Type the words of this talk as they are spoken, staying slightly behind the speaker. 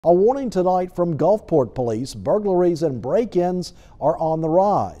A warning tonight from Gulfport Police. Burglaries and break-ins are on the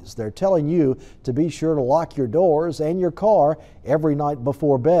rise. They're telling you to be sure to lock your doors and your car every night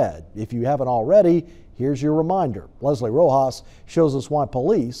before bed. If you haven't already, here's your reminder. Leslie Rojas shows us why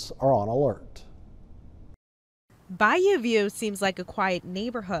police are on alert. Bayou View seems like a quiet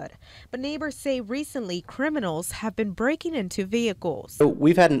neighborhood, but neighbors say recently criminals have been breaking into vehicles. So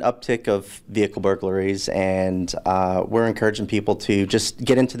we've had an uptick of vehicle burglaries, and we're encouraging people to just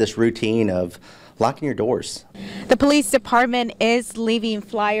get into this routine of locking your doors. The police department is leaving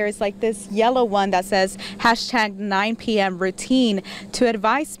flyers like this yellow one that says hashtag 9 p.m. routine to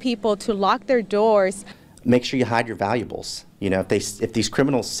advise people to lock their doors. Make sure you hide your valuables. You know, if these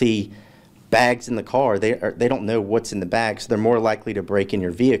criminals see bags in the car, they don't know what's in the bag, so they're more likely to break in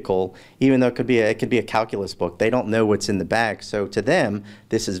your vehicle, even though it could be a calculus book. They don't know what's in the bag, so to them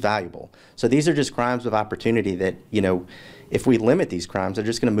this is valuable. So these are just crimes of opportunity that, you know, if we limit these crimes, they're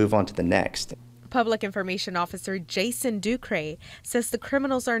just going to move on to the next. Public Information Officer Jason Ducre says the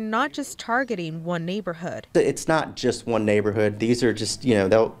criminals are not just targeting one neighborhood. It's not just one neighborhood. These are just, you know,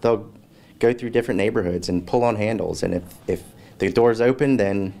 they'll go through different neighborhoods and pull on handles, and if the door's open,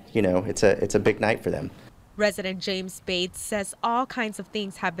 then, you know, it's a big night for them. Resident James Bates says all kinds of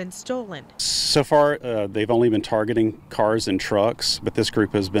things have been stolen. So far, they've only been targeting cars and trucks, but this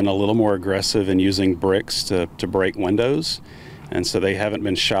group has been a little more aggressive in using bricks to break windows. And so they haven't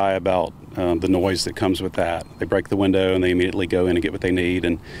been shy about the noise that comes with that. They break the window and they immediately go in and get what they need.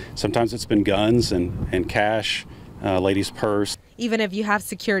 And sometimes it's been guns and cash, ladies' purse. Even if you have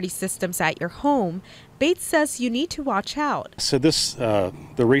security systems at your home, Bates says you need to watch out. So the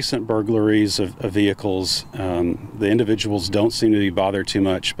recent burglaries of vehicles, the individuals don't seem to be bothered too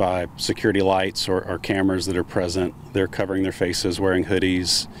much by security lights or cameras that are present. They're covering their faces, wearing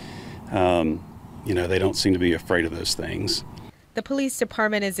hoodies. You know, they don't seem to be afraid of those things. The police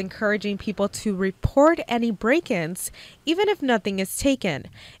department is encouraging people to report any break-ins, even if nothing is taken.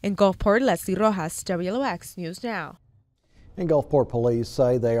 In Gulfport, Leslie Rojas, WLOX News Now. And Gulfport police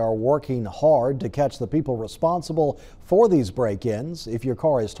say they are working hard to catch the people responsible for these break-ins. If your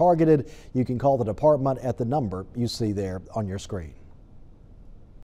car is targeted, you can call the department at the number you see there on your screen.